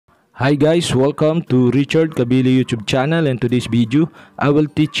Hi guys, welcome to Richard Cabile YouTube channel, and today's video I will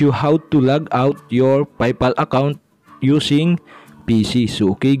teach you how to log out your PayPal account using PC. So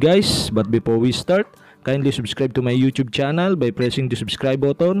okay guys, but before we start, kindly subscribe to my YouTube channel by pressing the subscribe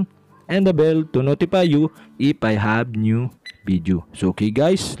button and the bell to notify you if I have new video. So okay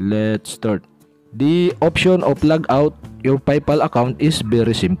guys, let's start. The option of log out your PayPal account is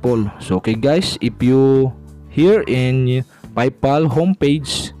very simple. So okay guys, if you here in PayPal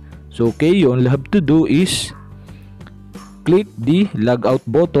homepage, so okay, you only have to do is click the logout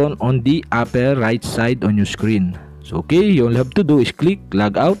button on the upper right side on your screen. So okay, you only have to do is click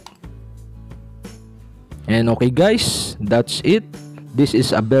logout. And okay guys, that's it. This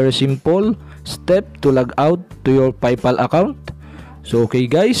is a very simple step to log out to your PayPal account. So okay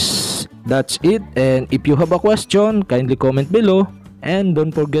guys, that's it. And if you have a question, kindly comment below. And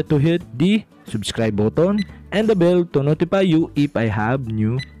don't forget to hit the subscribe button and the bell to notify you if I have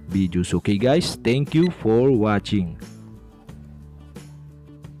new videos. Okay guys, thank you for watching.